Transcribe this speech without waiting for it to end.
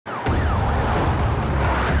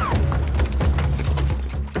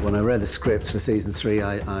When I read the scripts for season 3,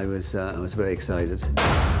 I was very excited.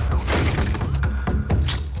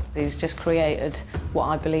 He's just created what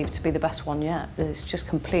I believe to be the best one yet. It's just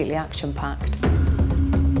completely action-packed.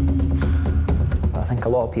 I think a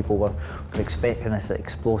lot of people were expecting this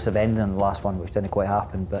explosive ending in the last one, which didn't quite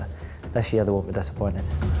happen, but this year they won't be disappointed.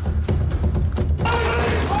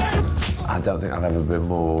 I don't think I've ever been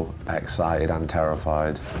more excited and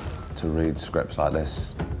terrified to read scripts like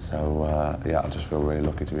this. So, yeah, I just feel really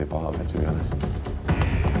lucky to be a part of it, to be honest.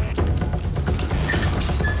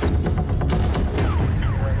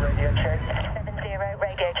 Radio check. 70,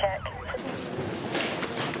 radio check.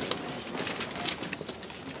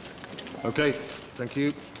 OK, thank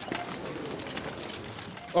you.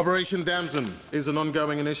 Operation Damson is an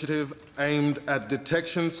ongoing initiative aimed at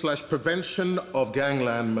detection/prevention of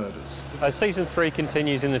gangland murders. Season 3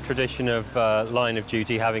 continues in the tradition of Line of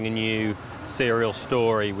Duty having a new serial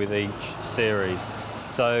story with each series.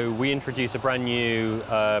 So we introduce a brand new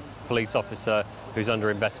police officer who's under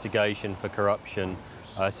investigation for corruption,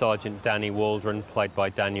 Sergeant Danny Waldron, played by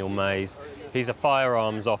Daniel Mays. He's a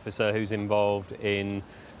firearms officer who's involved in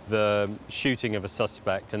the shooting of a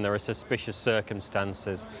suspect, and there are suspicious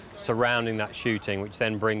circumstances surrounding that shooting, which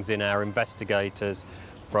then brings in our investigators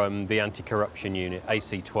from the anti-corruption unit,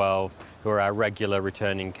 AC-12, who are our regular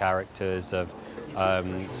returning characters of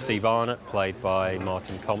Steve Arnott, played by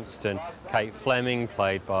Martin Compston, Kate Fleming,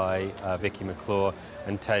 played by Vicky McClure,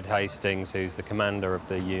 and Ted Hastings, who's the commander of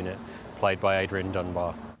the unit, played by Adrian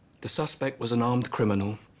Dunbar. The suspect was an armed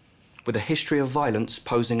criminal with a history of violence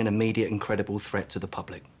posing an immediate and credible threat to the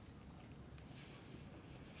public.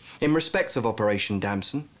 In respect of Operation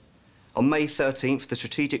Damson, on May 13th, the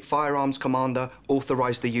Strategic Firearms Commander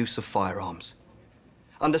authorised the use of firearms.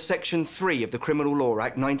 Under Section 3 of the Criminal Law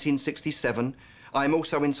Act 1967, I am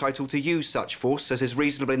also entitled to use such force as is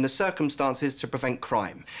reasonable in the circumstances to prevent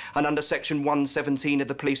crime. And under Section 117 of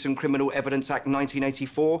the Police and Criminal Evidence Act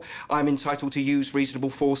 1984, I am entitled to use reasonable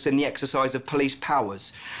force in the exercise of police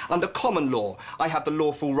powers. Under common law, I have the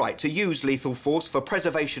lawful right to use lethal force for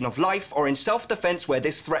preservation of life or in self-defence where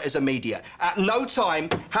this threat is immediate. At no time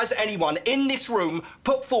has anyone in this room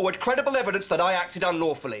put forward credible evidence that I acted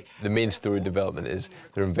unlawfully. The main story development is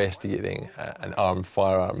they're investigating an armed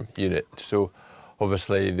firearm unit. So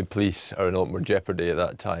obviously, the police are in a lot more jeopardy at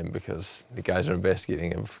that time because the guys are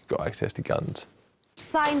investigating have got access to guns.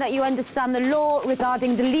 Sign that you understand the law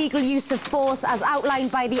regarding the legal use of force as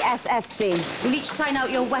outlined by the SFC. You'll each sign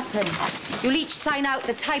out your weapon. You'll each sign out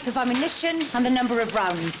the type of ammunition and the number of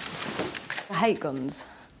rounds. I hate guns.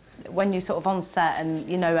 When you're sort of on set and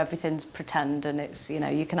you know everything's pretend and it's, you know,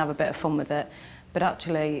 you can have a bit of fun with it, but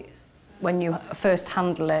actually, when you first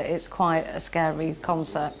handle it, it's quite a scary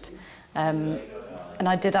concept. And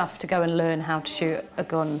I did have to go and learn how to shoot a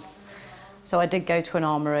gun. So I did go to an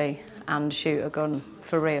armoury and shoot a gun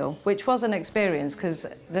for real, which was an experience because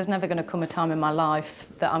there's never going to come a time in my life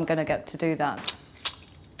that I'm going to get to do that.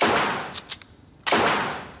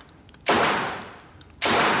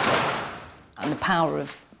 And the power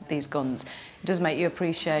of these guns does make you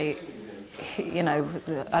appreciate, you know,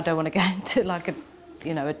 I don't want to get into like a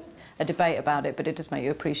debate about it, but it does make you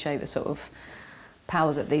appreciate the sort of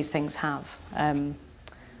power that these things have.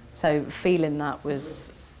 So feeling that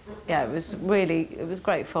was, yeah, it was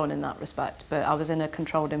great fun in that respect, but I was in a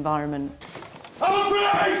controlled environment.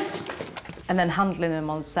 And then handling them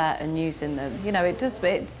on set and using them, you know, it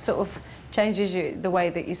sort of changes the way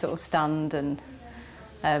that you sort of stand, and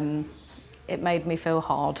it made me feel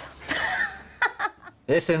hard.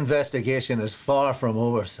 This investigation is far from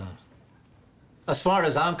over, son. As far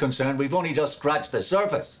as I'm concerned, we've only just scratched the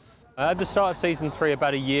surface. At the start of season 3,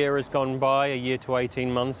 about a year has gone by, a year to 18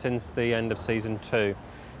 months since the end of season 2.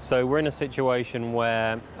 So we're in a situation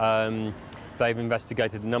where they've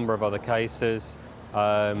investigated a number of other cases.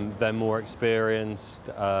 They're more experienced.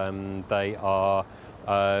 They are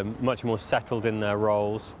much more settled in their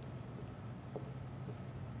roles.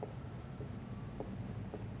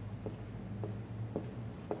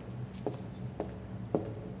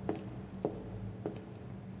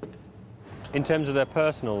 In terms of their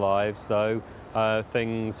personal lives, though,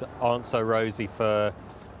 things aren't so rosy for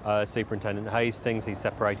Superintendent Hastings. He's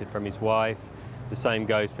separated from his wife. The same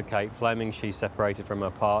goes for Kate Fleming. She's separated from her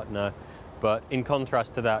partner. But in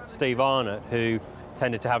contrast to that, Steve Arnott, who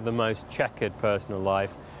tended to have the most checkered personal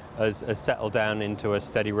life, has settled down into a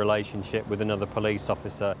steady relationship with another police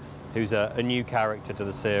officer who's a new character to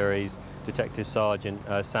the series, Detective Sergeant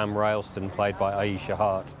Sam Railston, played by Aisha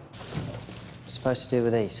Hart. What's supposed to do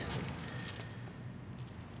with these?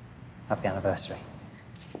 Happy anniversary.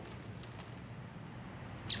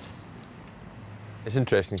 It's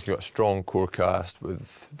interesting, you've got a strong core cast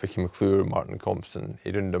with Vicky McClure, Martin Compson,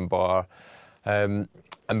 Aidan Dunbar, and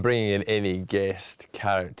bringing in any guest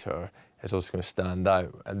character is also going to stand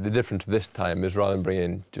out. And the difference this time is rather than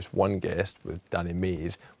bringing just one guest with Danny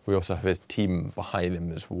Mays, we also have his team behind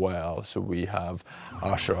him as well. So we have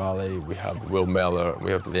Arsher Ali, we have Will Mellor,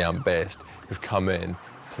 we have Leanne Best, who've come in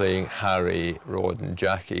playing Harry, Rod and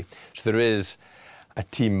Jackie. So there is a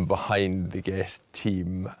team behind the guest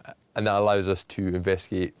team, and that allows us to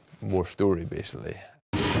investigate more story, basically.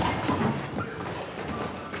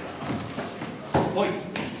 Oi!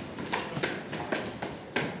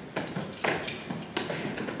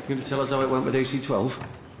 You going to tell us how it went with AC-12?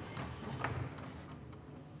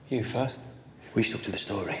 You first. We stuck to the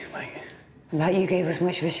story, mate. Like you gave us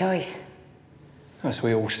much of a choice. Oh, so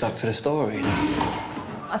we all stuck to the story, you know?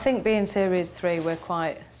 I think being Series 3, we're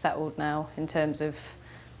quite settled now in terms of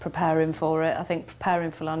preparing for it. I think preparing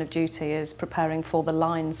for Line of Duty is preparing for the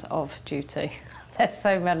lines of duty. There's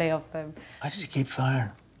so many of them. Why did you keep firing?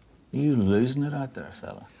 Are you losing it out there,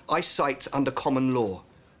 fella? I cite under common law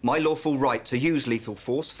my lawful right to use lethal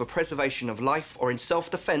force for preservation of life or in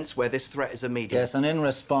self-defence where this threat is immediate. Yes, and in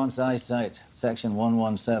response, I cite Section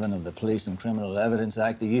 117 of the Police and Criminal Evidence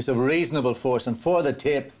Act, the use of reasonable force, and for the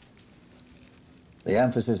tape, the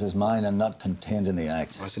emphasis is mine and not contained in the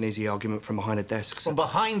Act. That's an easy argument from behind a desk. From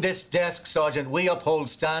behind this desk, Sergeant, we uphold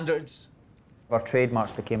standards. Our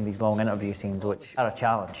trademarks became these long interview scenes, which are a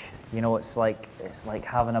challenge. You know, it's like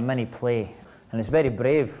having a mini play, and it's very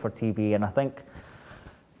brave for TV. And I think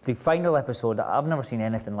the final episode, I've never seen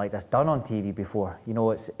anything like this done on TV before. You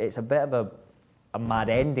know, it's a bit of a mad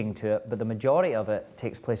ending to it, but the majority of it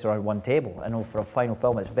takes place around one table. I know for a final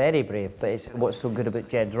film, it's very brave, but it's what's so good about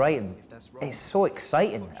Jed's writing. It's so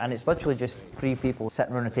exciting, and it's literally just three people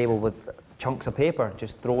sitting around a table with chunks of paper,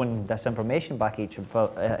 just throwing this information back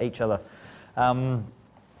at each other.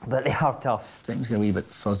 But they are tough. Things get a wee bit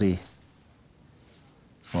fuzzy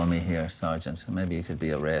for me here, Sergeant. Maybe you could be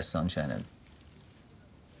a ray of sunshine and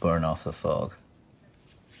burn off the fog.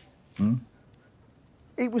 Hmm?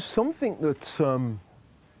 It was something that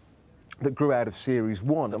that grew out of Series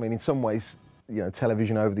 1. I mean, in some ways, you know,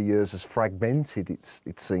 television over the years has fragmented its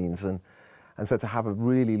scenes, and so to have a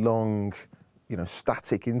really long, you know,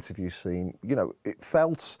 static interview scene, you know, it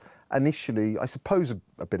felt initially, I suppose,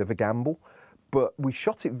 a bit of a gamble, but we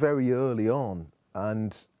shot it very early on,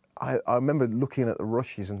 and I remember looking at the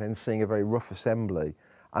rushes and then seeing a very rough assembly.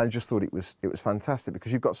 I just thought it was fantastic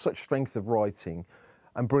because you've got such strength of writing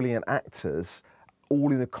and brilliant actors,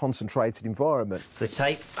 all in a concentrated environment. The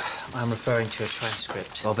tape, I'm referring to a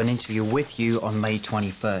transcript of an interview with you on May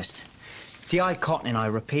 21st. D.I. Cotton and I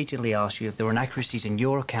repeatedly asked you if there were inaccuracies in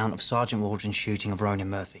your account of Sergeant Waldron's shooting of Ronan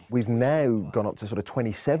Murphy. We've now gone up to sort of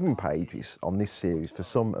 27 pages on this series for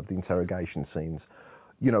some of the interrogation scenes.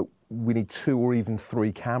 You know, we need 2 or even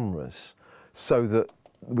 3 cameras so that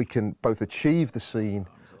we can both achieve the scene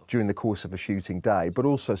during the course of a shooting day, but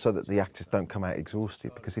also so that the actors don't come out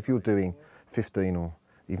exhausted. Because if you're doing 15 or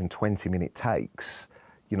even 20-minute takes,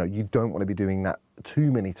 you know, you don't want to be doing that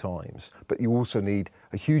too many times, but you also need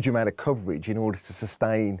a huge amount of coverage in order to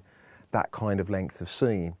sustain that kind of length of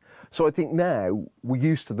scene. So I think now we're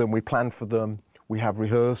used to them, we plan for them, we have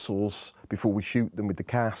rehearsals before we shoot them with the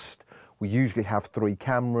cast, we usually have 3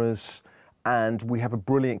 cameras, and we have a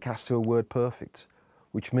brilliant cast who are word perfect,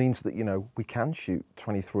 which means that, you know, we can shoot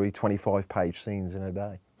 23, 25-page scenes in a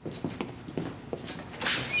day.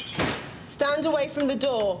 Stand away from the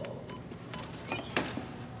door.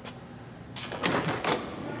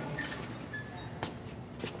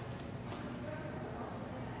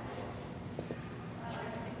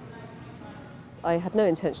 I had no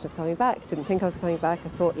intention of coming back, didn't think I was coming back. I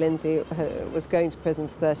thought Lindsay was going to prison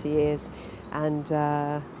for 30 years and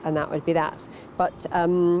that would be that. But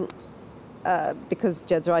because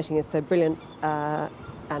Jed's writing is so brilliant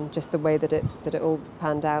and just the way that it all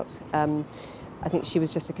panned out, I think she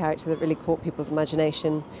was just a character that really caught people's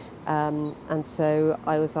imagination, and so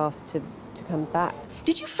I was asked to come back.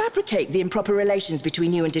 Did you fabricate the improper relations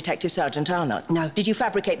between you and Detective Sergeant Arnott? No. Did you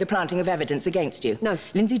fabricate the planting of evidence against you? No.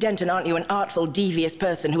 Lindsay Denton, aren't you an artful, devious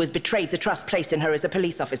person who has betrayed the trust placed in her as a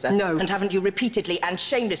police officer? No. And haven't you repeatedly and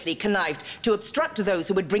shamelessly connived to obstruct those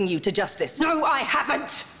who would bring you to justice? No, I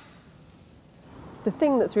haven't! The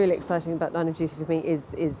thing that's really exciting about Line of Duty for me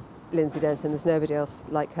is Lindsay Denton. There's nobody else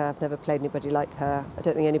like her. I've never played anybody like her. I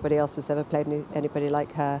don't think anybody else has ever played anybody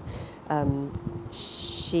like her.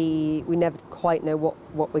 We never quite know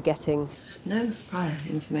what we're getting. No prior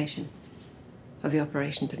information of the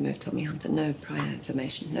operation to move Tommy Hunter. No prior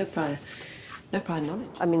information. No prior knowledge.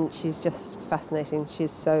 I mean, she's just fascinating.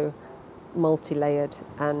 She's so multi-layered,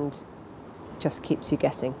 and just keeps you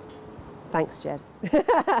guessing. Thanks, Jed.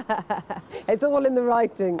 It's all in the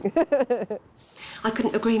writing. I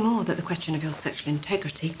couldn't agree more that the question of your sexual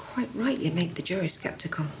integrity quite rightly made the jury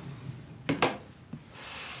sceptical.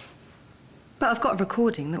 But I've got a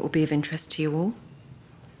recording that will be of interest to you all.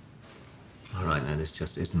 All right, now, this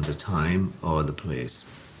just isn't the time or the place.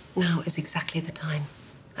 Now is exactly the time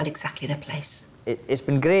and exactly the place. It's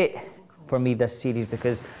been great for me, this series,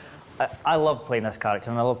 because I love playing this character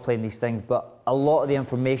and I love playing these things, but a lot of the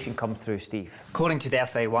information comes through Steve. According to the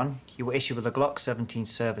FA1, you were issued with a Glock 17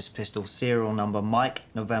 service pistol, serial number Mike,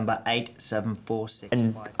 November 87465.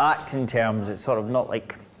 In acting terms, it's sort of not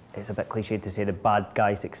like, it's a bit cliched to say the bad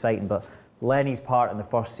guy's exciting, but Lenny's part in the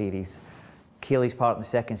first series, Keeley's part in the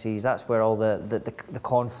second series, that's where all the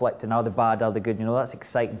conflict and are the bad, are the good, you know, that's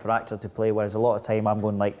exciting for actors to play, whereas a lot of time I'm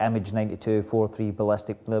going like Image 92, 4-3,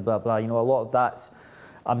 Ballistic, blah, blah, blah, you know, a lot of that's,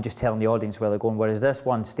 I'm just telling the audience where they're going, whereas this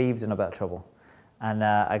one, Steve's in a bit of trouble. And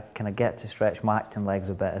I kind of get to stretch my acting legs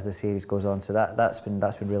a bit as the series goes on, so that's been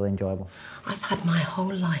really enjoyable. I've had my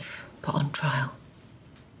whole life put on trial,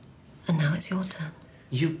 and now it's your turn.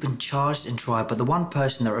 You've been charged and tried, but the one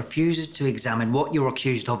person that refuses to examine what you're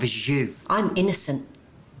accused of is you. I'm innocent.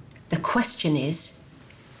 The question is,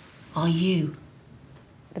 are you?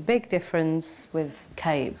 The big difference with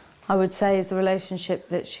Kate, I would say, is the relationship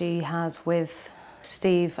that she has with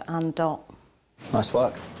Steve and Dot. Nice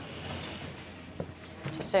work.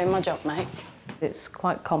 Just doing my job, mate. It's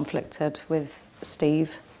quite conflicted with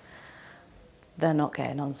Steve. They're not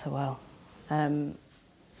getting on so well.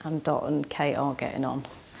 And Dot and Kate are getting on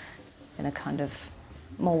in a kind of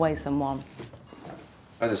more ways than one.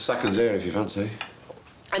 And there's seconds here if you fancy.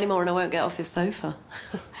 Any more and I won't get off this sofa.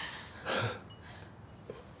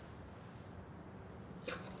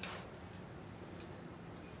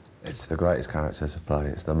 It's the greatest character to play.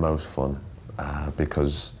 It's the most fun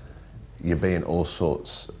because you're being all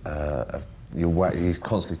sorts of... You're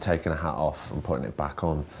constantly taking a hat off and putting it back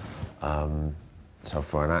on. So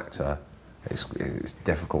for an actor, it's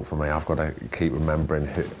difficult for me. I've got to keep remembering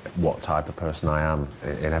what type of person I am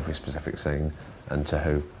in every specific scene and to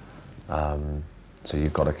who. So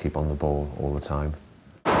you've got to keep on the ball all the time.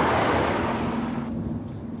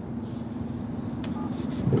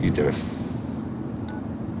 What are you doing?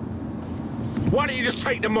 Why don't you just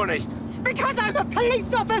take the money? Because I'm a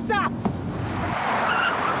police officer!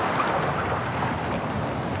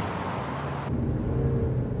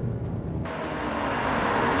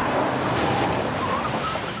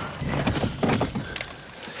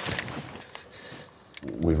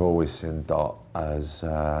 We've always seen Dot as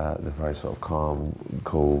the very sort of calm,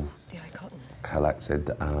 cool, collected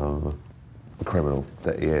criminal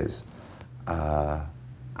that he is.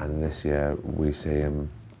 And this year we see him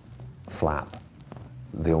flap.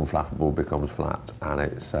 The unflappable becomes flat, and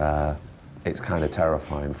it's kind of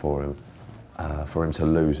terrifying for him to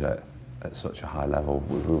lose it at such a high level,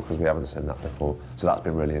 because we haven't seen that before. So that's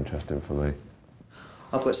been really interesting for me.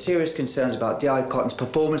 I've got serious concerns about D.I. Cotton's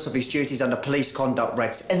performance of his duties under police conduct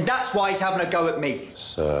regs, and that's why he's having a go at me.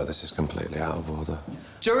 Sir, this is completely out of order.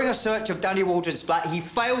 During a search of Danny Waldron's flat, he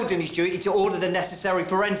failed in his duty to order the necessary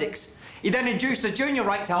forensics. He then induced a junior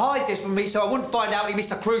rank to hide this from me so I wouldn't find out he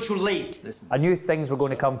missed a crucial lead. I knew things were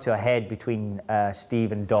going to come to a head between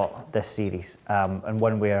Steve and Dot this series, in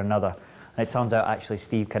one way or another. And it turns out actually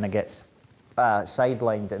Steve kind of gets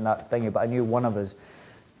sidelined in that thingy, but I knew one of us,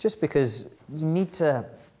 just because you need to,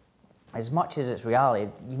 as much as it's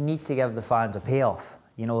reality, you need to give the fans a payoff.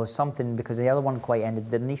 You know, something, because the other one quite ended,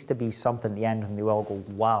 there needs to be something at the end when they all go,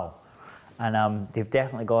 wow. And they've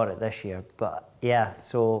definitely got it this year. But yeah,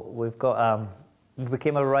 so we've got, we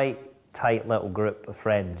became a right tight little group of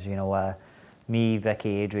friends, you know, me,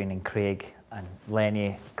 Vicky, Adrian and Craig, and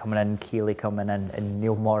Lenny coming in, Keeley coming in, and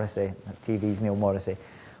Neil Morrissey, TV's Neil Morrissey.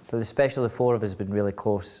 But especially the four of us have been really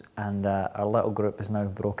close, and our little group is now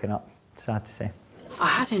broken up, sad to say. I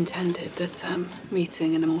had intended that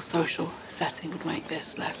meeting in a more social setting would make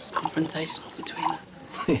this less confrontational between us.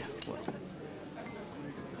 Yeah.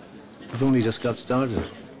 We've only just got started.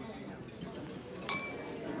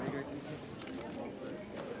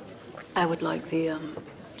 I would like the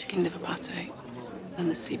chicken liver pate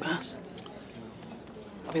and the sea bass.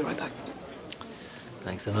 I'll be right back.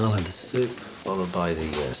 Thanks, and I'll have the soup, followed by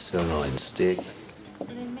the sirloin steak,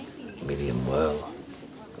 medium well,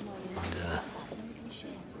 and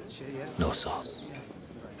no sauce.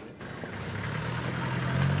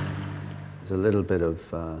 There's a little bit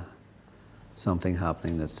of something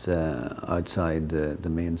happening that's outside the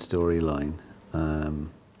main storyline,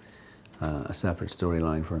 a separate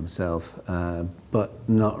storyline for himself, but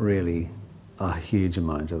not really a huge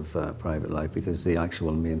amount of private life because the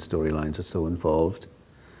actual main storylines are so involved.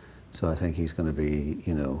 So I think he's going to be,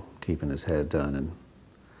 you know, keeping his head down and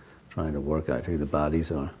trying to work out who the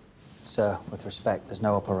baddies are. Sir, with respect, there's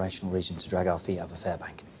no operational reason to drag our feet over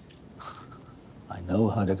Fairbank. I know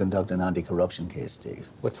how to conduct an anti-corruption case, Steve.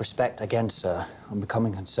 With respect, again, sir, I'm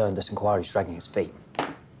becoming concerned this inquiry's dragging its feet.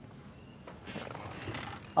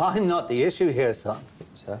 I'm not the issue here, son.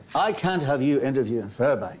 Sir? I can't have you interviewing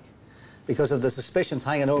Fairbank because of the suspicions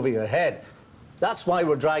hanging over your head. That's why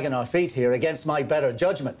we're dragging our feet here against my better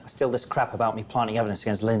judgment. Still this crap about me planting evidence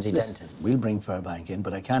against Lindsay Denton. We'll bring Fairbank in,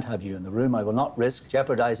 but I can't have you in the room. I will not risk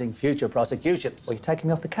jeopardizing future prosecutions. Well, you're taking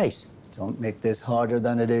me off the case. Don't make this harder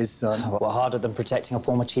than it is, son. Well, harder than protecting a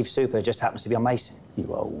former chief super who just happens to be a Mason.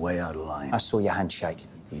 You are way out of line. I saw your handshake.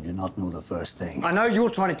 You do not know the first thing. I know you're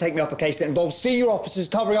trying to take me off a case that involves senior officers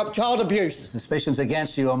covering up child abuse. The suspicions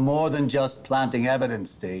against you are more than just planting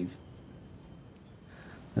evidence, Steve.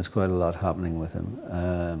 There's quite a lot happening with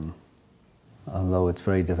him. Although it's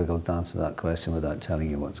very difficult to answer that question without telling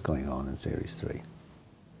you what's going on in Series 3.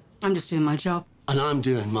 I'm just doing my job. And I'm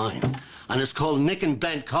doing mine. And it's called Nick and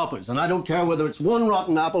Bent Coppers. And I don't care whether it's one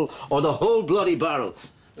rotten apple or the whole bloody barrel.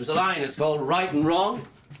 There's a line, it's called right and wrong.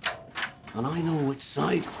 And I know which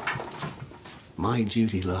side my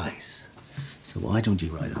duty lies. So why don't you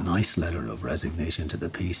write a nice letter of resignation to the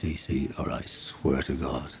PCC, or I swear to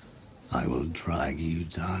God, I will drag you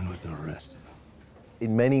down with the rest of them.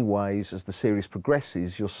 In many ways, as the series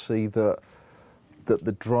progresses, you'll see that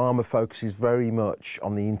the drama focuses very much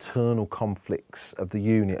on the internal conflicts of the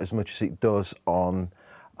unit as much as it does on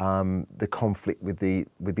the conflict with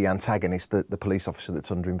the antagonist, the police officer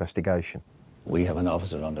that's under investigation. We have an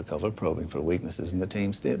officer undercover probing for weaknesses in the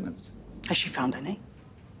team statements. Has she found any?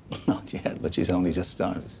 Not yet, but she's only just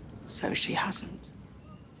started. So she hasn't.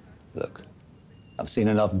 Look, I've seen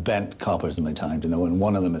enough bent coppers in my time to know when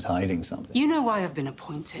one of them is hiding something. You know why I've been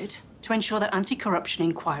appointed. To ensure that anti-corruption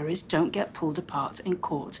inquiries don't get pulled apart in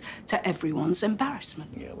court to everyone's embarrassment.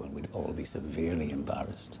 Yeah, well, we'd all be severely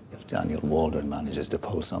embarrassed if Daniel Waldron manages to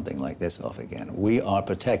pull something like this off again. We are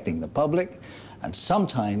protecting the public, and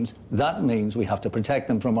sometimes that means we have to protect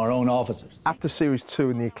them from our own officers. After Series 2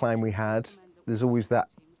 and the acclaim we had, there's always that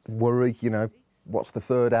worry, you know, what's the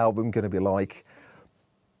third album going to be like?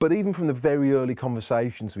 But even from the very early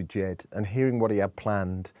conversations with Jed and hearing what he had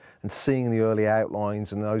planned and seeing the early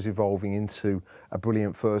outlines and those evolving into a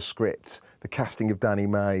brilliant first script, the casting of Danny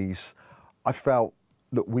Mays, I felt,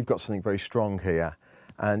 look, we've got something very strong here.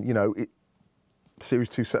 And, you know, Series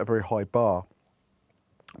 2 set a very high bar,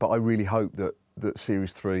 but I really hope that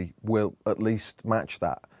Series 3 will at least match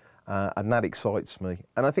that. And that excites me.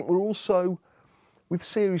 And I think we're also, with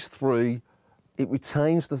Series 3, it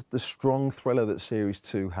retains the strong thriller that Series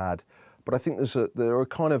 2 had, but I think there are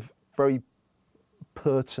kind of very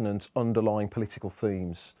pertinent underlying political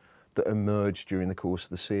themes that emerge during the course of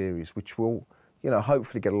the series, which will, you know,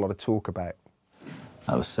 hopefully get a lot of talk about.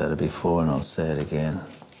 I've said it before and I'll say it again.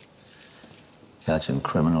 Catching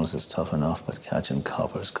criminals is tough enough, but catching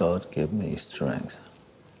coppers, God give me strength.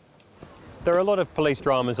 There are a lot of police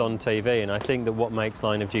dramas on TV, and I think that what makes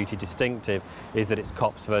Line of Duty distinctive is that it's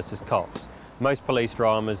cops versus cops. Most police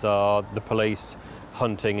dramas are the police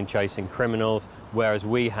hunting and chasing criminals, whereas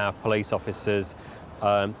we have police officers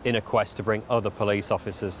in a quest to bring other police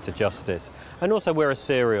officers to justice. And also we're a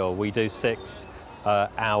serial. We do 6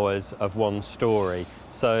 hours of one story.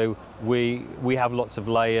 So we have lots of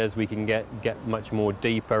layers. We can get much more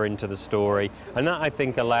deeper into the story. And that, I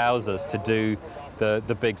think, allows us to do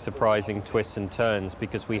the big surprising twists and turns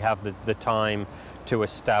because we have the time to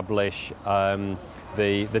establish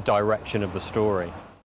the direction of the story.